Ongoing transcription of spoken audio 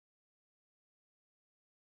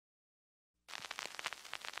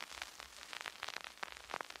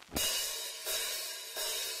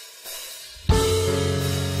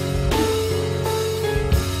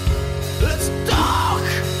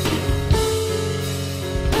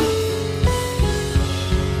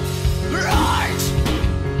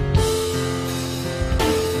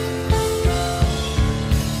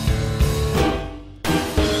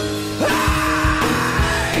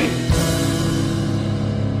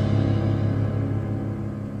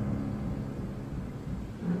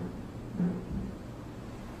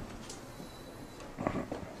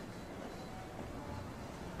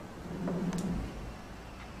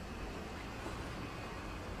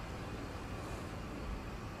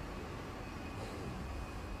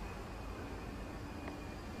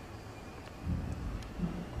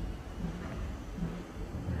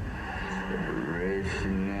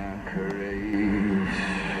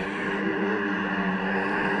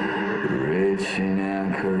in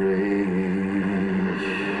Anchorage.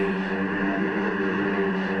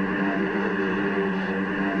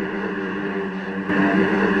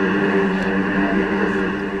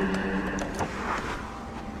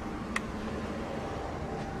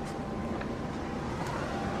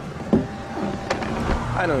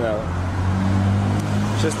 I don't know.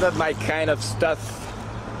 Just not my kind of stuff.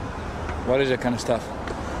 What is your kind of stuff?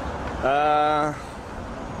 I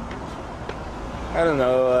don't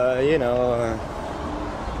know, you know,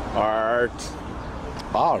 art.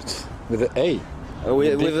 Art with an A.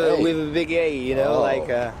 With a big A, you know, Oh. like.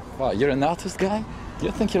 Wow, you're an artist guy?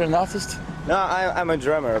 You think you're an artist? No, I'm a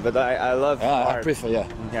drummer, but I love art. I prefer, yeah.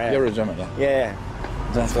 Yeah. You're a drummer, yeah. Yeah,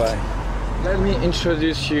 That's why. Let me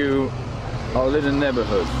introduce you our little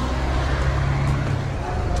neighborhood.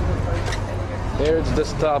 Here it's the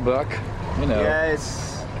Starbucks, you know. Yeah,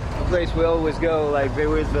 it's a place we always go. Like there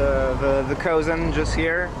was the cousin just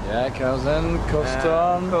here. Yeah, cousin,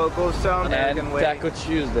 Coaston, Coaston, and American Way. Taco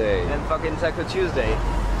Tuesday. And fucking Taco Tuesday.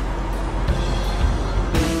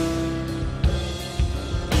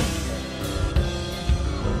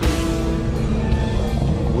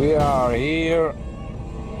 We are here.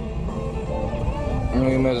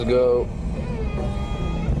 We must go.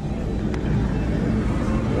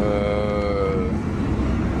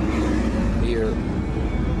 Here.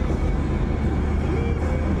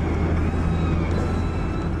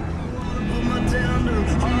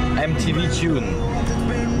 MTV tune.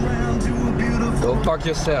 Go fuck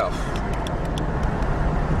yourself.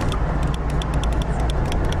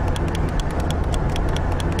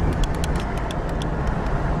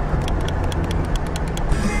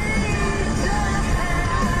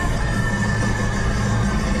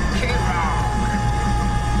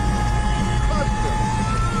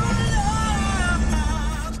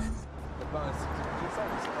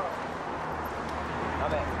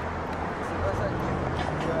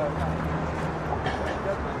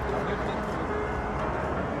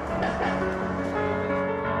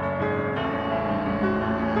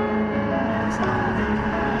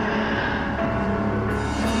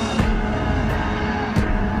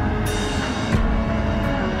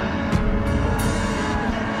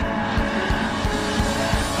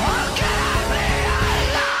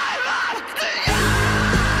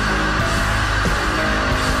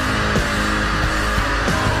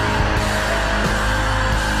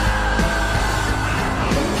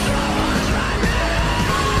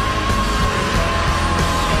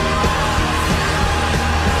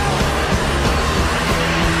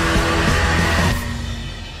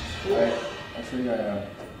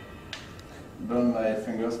 Burn my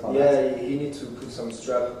fingers for Yeah, that. he needs to put some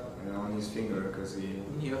strap, you know, on his finger because he.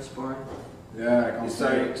 Neosporin. Yeah, I can't He's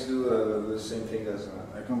starting to do the same thing as.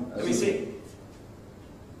 I can't. Let me see.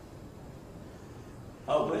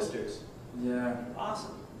 Oh, blisters. Yeah.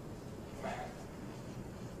 Awesome.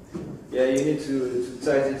 Yeah, you need to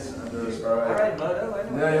tighten it under the spiral. All right, Moto, I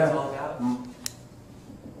know what Yeah, it's yeah. all about.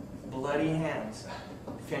 Bloody hands.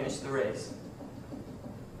 Finish the race.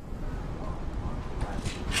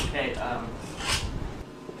 Okay,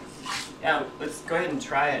 yeah, let's go ahead and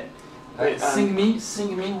try it. But, Sing me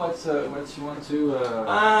what you want to.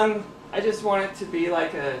 I just want it to be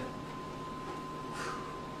like a,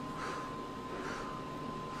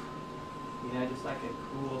 you know, just like a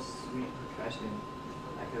cool, sweet percussion,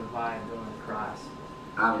 like a vibe going across.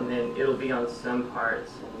 And then it'll be on some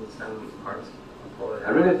parts, and some parts I'll pull it out.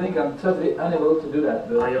 I really think I'm totally unable to do that.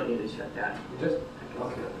 Though. I don't need to shut that. Just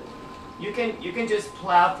Okay. You can just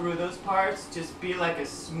plow through those parts. Just be like a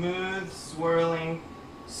smooth, swirling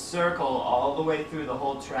circle all the way through the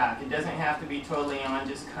whole track. It doesn't have to be totally on.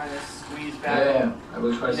 Just kind of squeeze back. yeah, I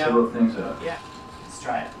will try You know? several things. Yeah. Let's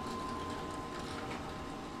try it.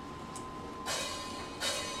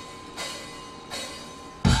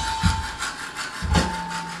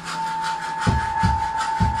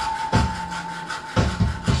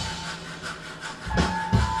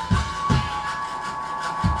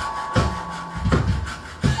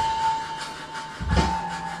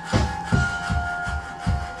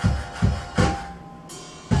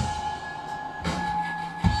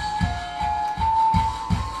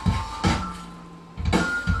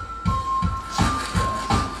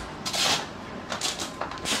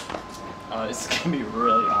 This is gonna be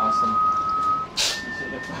really awesome. You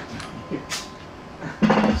should have fucking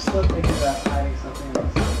here. Still thinking about hiding something in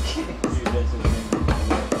this. Dude, this is gonna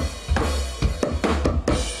be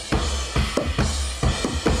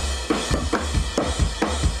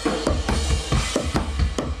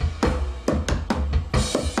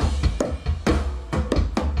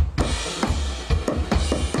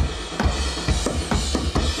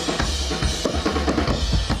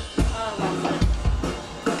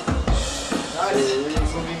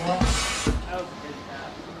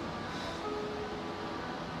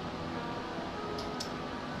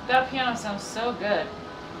piano sounds so good.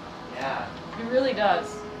 Yeah, It really does.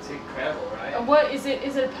 it's incredible, right? What is it?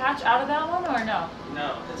 Is it a patch out of that one or no?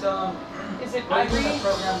 No. It's Is it what is ivory? that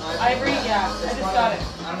program? Ivory, yeah. I It's just one got of- it.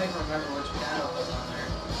 I don't even remember which piano was on there.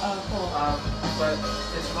 Oh, cool. But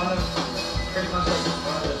it's one of pretty much like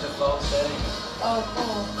one of the default settings Oh,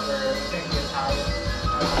 cool. for everything Italian.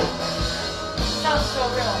 Sounds so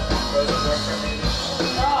real. Does it work for me?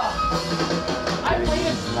 Oh, I played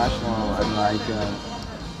it. International and like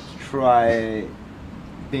try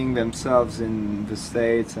being themselves in the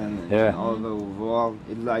States and Yeah. all over the world.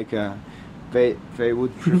 It like they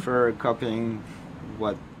would prefer copying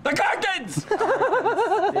what The Gargans!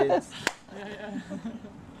 did.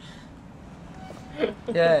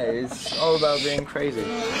 Yeah, it's all about being crazy.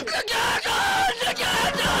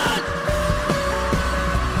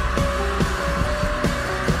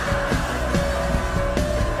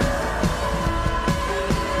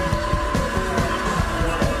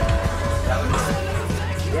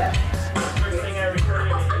 First thing I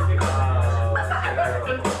recorded in music. It was like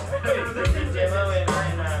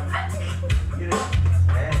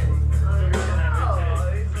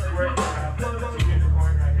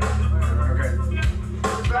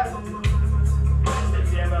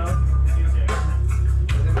a demo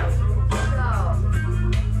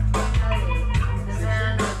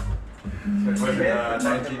So it was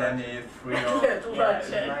 1993 or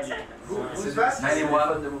Who's that?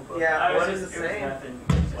 91. Yeah, what was is just, the it was same?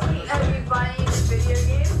 nothing. Have you buying video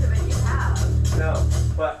games? I bet you have. No,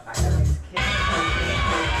 but I have these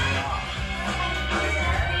kids.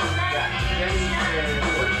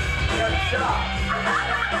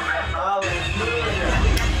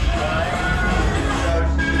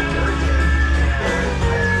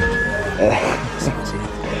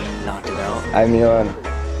 Knocked it out. I'm Johan.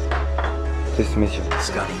 Pleased to meet you.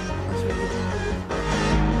 Scotty.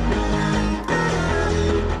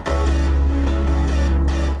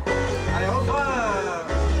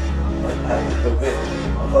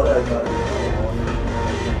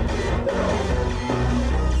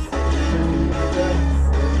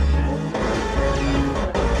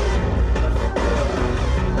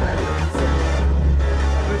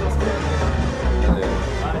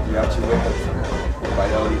 You have to wake up quite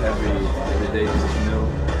early every day just to know.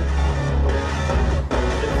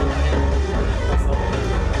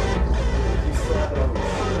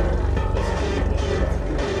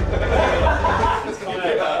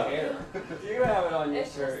 You have it on your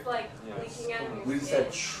It's just like leaking out of your We just skin.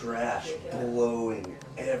 had trash blowing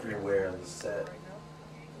everywhere on the set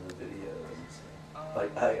in the videos.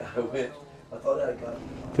 Like I went, I thought I got.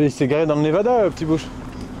 Il s'est garé dans le Nevada, petit bouche.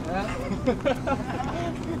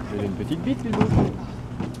 Il a une petite bite, lui, bouche.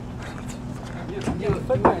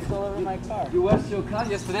 Footprints all over my car. You washed your car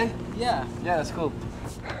yesterday? Yeah. Yeah, that's cool.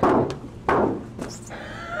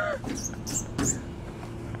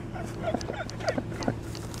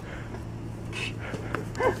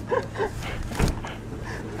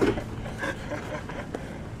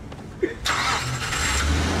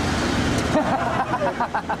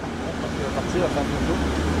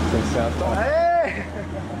 C'est un temps.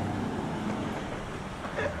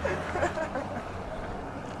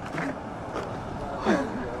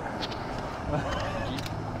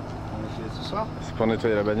 Ce soir? C'est pour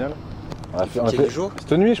nettoyer la bagnole. On a fait, Qu'il y ait du jour?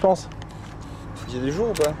 cette nuit, je pense. Faut qu'il y ait du jour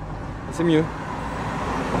ou pas? C'est mieux.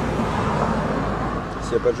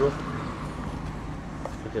 S'il n'y a pas de jour,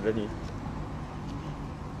 faut qu'il y ait de la nuit.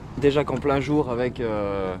 Déjà qu'en plein jour, avec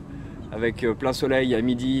plein soleil à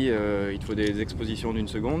midi, il te faut des expositions d'une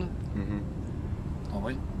seconde. En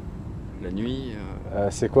vrai. La nuit,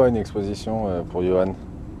 C'est quoi une exposition pour Johan?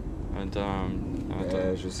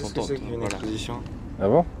 Je sais ce que c'est qu'une exposition. Ah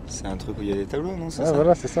bon? C'est un truc où il y a des tableaux, non? C'est Ah ça?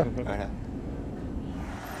 voilà, c'est ça. Voilà.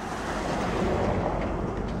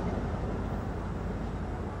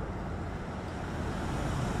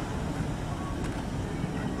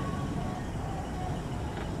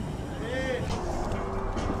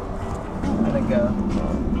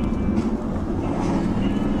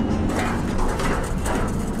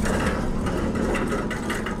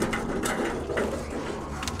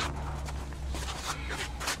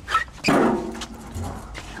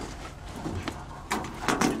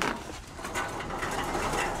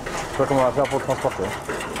 Je sais pas comment on va faire pour le transporter.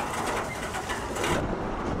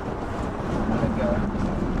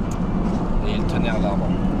 Et une tonnerre d'arbre.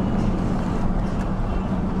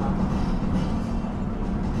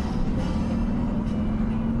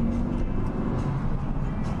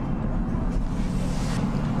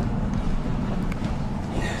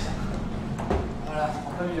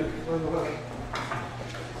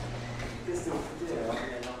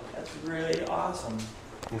 That's really awesome.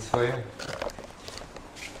 It's for you.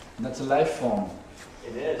 That's a life form.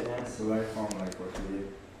 It is, man. It's a life form like what we did.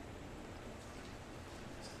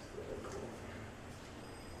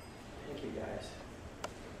 Thank you guys.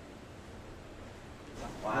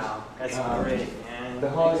 Wow, that's great, man. The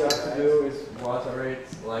whole you have to do is water it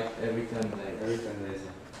like every 10 days. Every 10 days.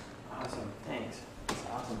 Awesome, thanks. That's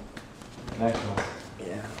awesome. Nice one.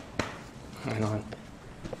 Yeah. Hang on.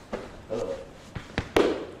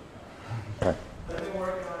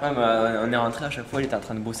 Ouais, bah, on est rentré à chaque fois, il était en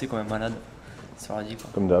train de bosser comme un malade. C'est radis quoi.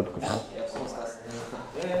 Comme d'hab. Quoi.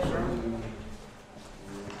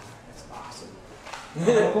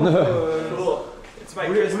 Cool. It's my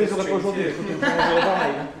Christmas tree too.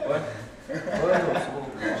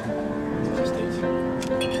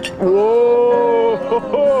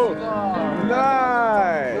 Whoa!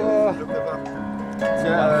 Nice!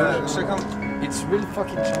 It's real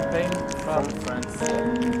fucking champagne from France.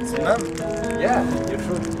 Yeah, you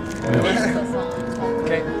should.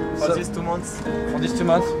 Okay, for these 2 months. For these 2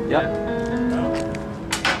 months? Yeah.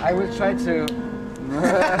 I will try to.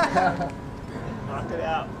 Knock it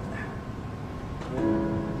out.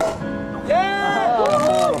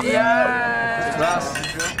 Yeah! Yeah!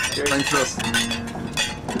 Thanks, Ross.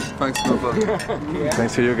 Thanks, MOPA.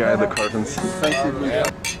 Thanks to you guys, the curtains. Thank you.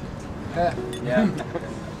 Yeah.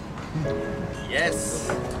 Yes.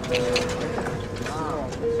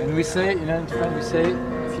 And we say, you know, in French we say,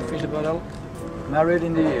 if you finish the bottle, married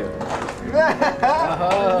in the year.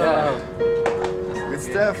 Yeah. Good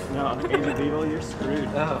stuff. No, individual, you're screwed.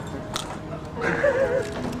 Oh.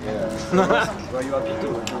 Were you happy to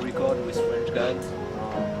record with French guys?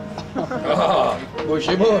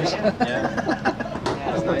 Bougie bush. Yeah.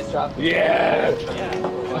 That's nice. Yeah!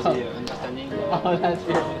 Was he understanding? Oh, that's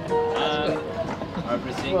good.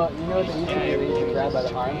 Everything? Well, you know what they used to do? They used to grab by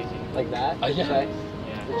the arm like that to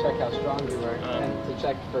check how strong you were and to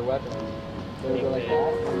check for weapons. They would go like that.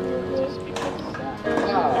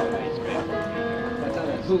 Wow. That's how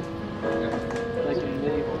they poop. Like in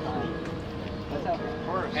medieval times. That's how it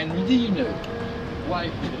works. And do you know why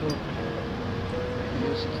people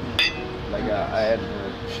used to... Like I had a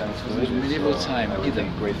chance to It was medieval time, either.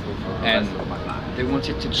 Grateful for And they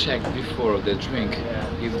wanted to check before they drink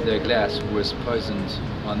if the glass was poisoned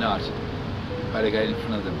or not by the guy in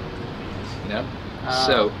front of them. You know?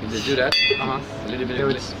 So if they do that, a little bit They of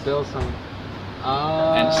would glass. spill some.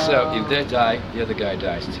 And so if they die, the other guy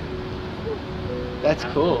dies too. That's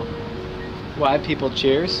cool. Why people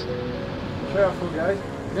cheers? Careful, guys.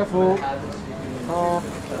 Careful.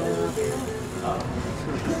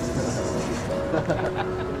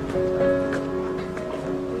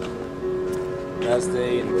 Last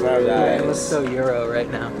day in Pierre paradise. looks so Euro right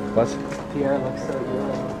now. What? Pierre looks so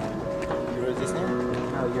Euro. Euro Disney?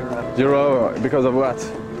 No, Euro. Euro, because of what?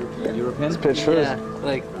 European? Pictures? Yeah,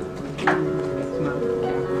 like. Yeah.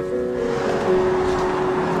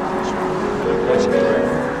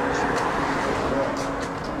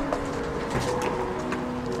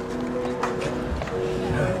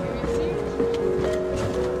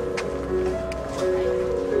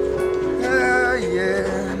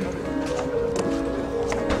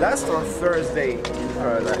 Last or Thursday in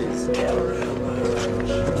paradise.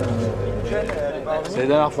 C'est la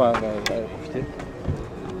dernière fois, j'avais profité.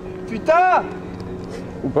 Putain!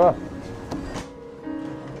 Ou pas?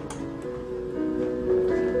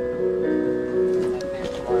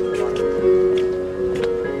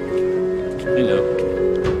 Hello.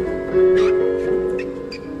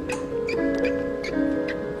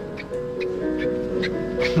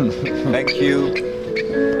 Thank you.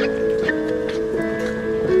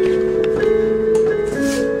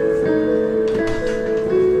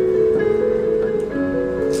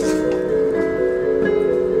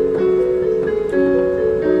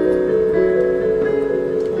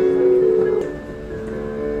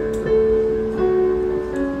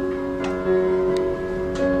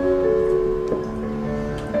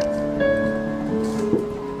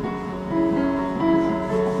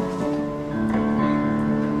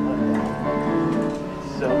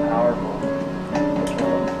 So powerful.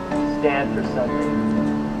 Stand for something.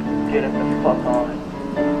 Get it the fuck on.